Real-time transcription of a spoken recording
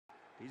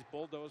He's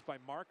bulldozed by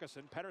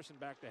Markusen. Pettersson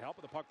back to help,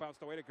 but the puck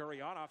bounced away to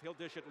Gurianov. He'll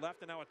dish it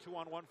left, and now a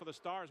 2-on-1 for the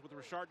Stars with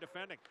Richard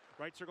defending.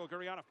 Right circle,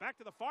 Gurianov back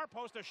to the far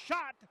post, a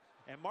shot,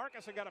 and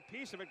Markusen got a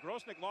piece of it.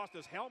 Grosenick lost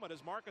his helmet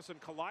as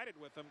Markusen collided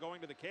with him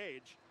going to the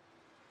cage.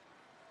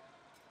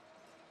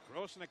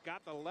 Grosenick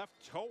got the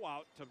left toe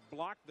out to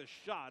block the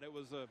shot. It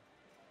was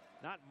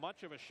not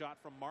much of a shot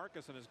from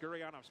Markusen as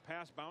Gurianov's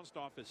pass bounced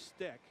off his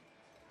stick.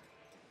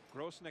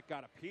 Grosenick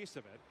got a piece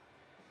of it.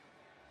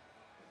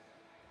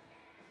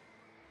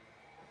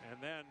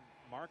 And then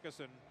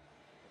Markusen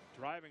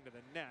driving to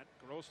the net.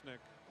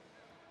 Grosenick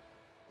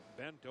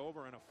bent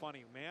over in a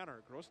funny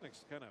manner.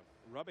 Grosenick's kind of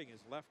rubbing his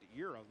left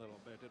ear a little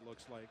bit, it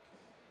looks like.